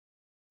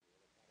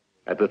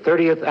at the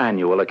 30th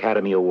Annual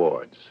Academy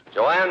Awards.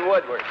 Joanne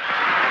Woodward.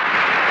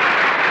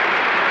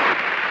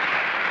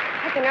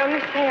 I can only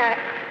say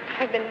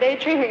I've been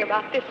daydreaming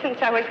about this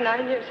since I was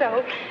 9 years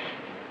old.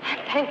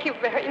 Thank you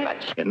very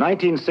much. In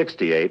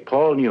 1968,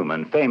 Paul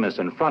Newman, famous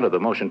in front of the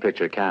motion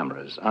picture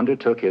cameras,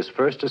 undertook his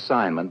first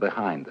assignment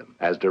behind them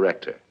as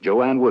director.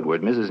 Joanne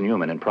Woodward, Mrs.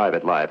 Newman in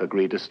private life,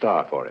 agreed to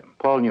star for him.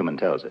 Paul Newman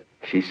tells it.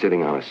 She's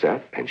sitting on a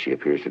set, and she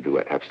appears to do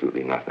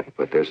absolutely nothing.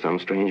 But there's some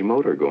strange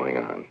motor going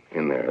on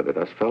in there that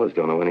us fellas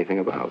don't know anything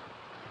about.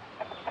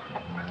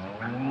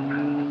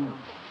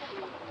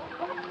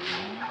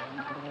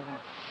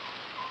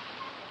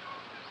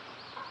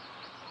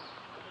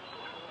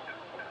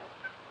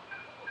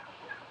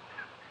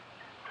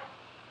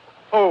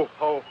 Ho,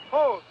 ho,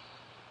 ho.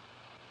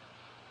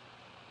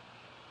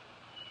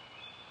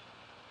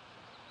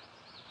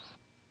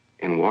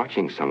 In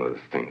watching some of the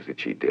things that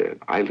she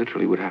did, I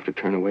literally would have to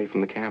turn away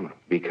from the camera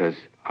because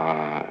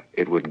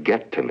it would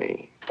get to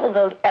me. Oh,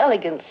 those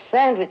elegant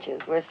sandwiches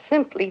were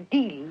simply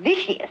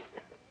delicious.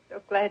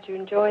 So glad you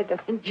enjoyed them.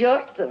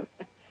 Enjoyed them.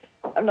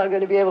 I'm not going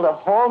to be able to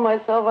haul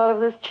myself out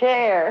of this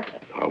chair.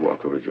 I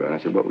walked over to Joanne. I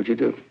said, what would you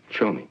do?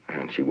 Show me.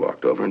 And she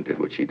walked over and did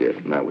what she did.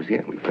 And that was the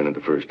end. We printed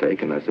the first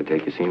take, and that's the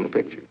take you see in the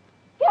picture.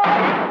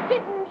 Why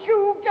didn't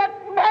you get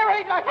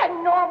married like a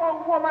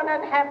normal woman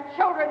and have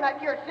children like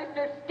your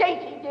sister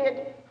Stacy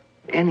did?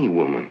 Any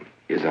woman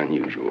is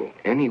unusual.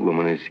 Any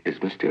woman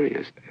is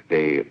mysterious.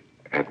 They,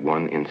 at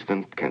one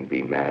instant, can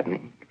be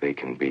maddening. They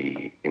can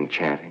be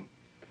enchanting.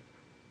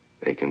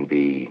 They can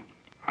be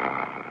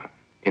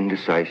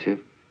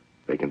indecisive.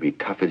 They can be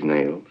tough as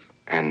nails.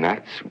 And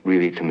that's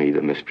really, to me,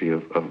 the mystery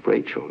of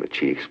Rachel, that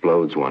she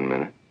explodes one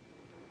minute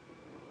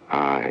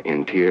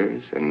in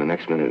tears and the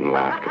next minute in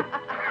laughter.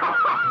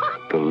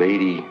 The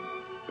lady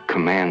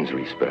commands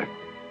respect,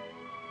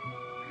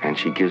 and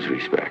she gives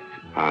respect.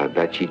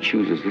 That she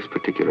chooses this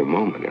particular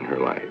moment in her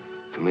life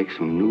to make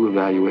some new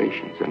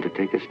evaluations and to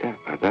take a step.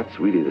 That's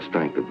really the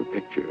strength of the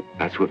picture.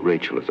 That's what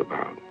Rachel is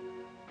about.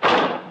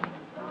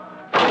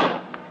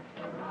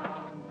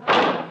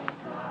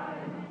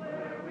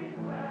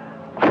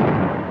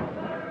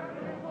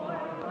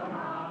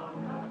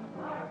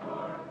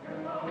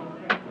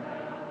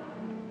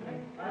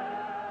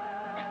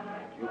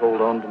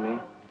 Hold on to me.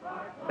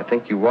 I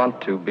think you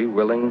want to. Be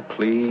willing,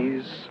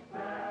 please.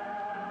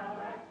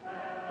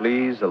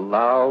 Please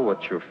allow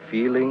what you're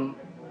feeling.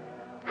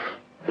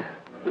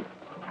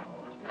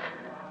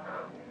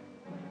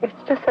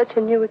 It's just such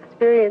a new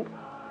experience,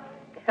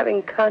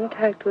 having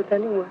contact with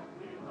anyone.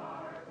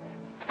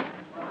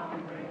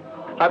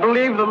 I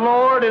believe the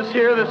Lord is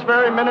here this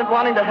very minute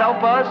wanting to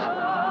help us.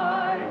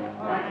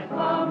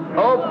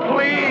 Oh,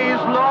 please,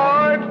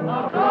 Lord.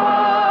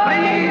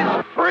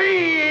 Please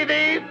free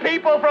these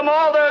people from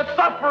all their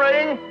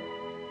suffering.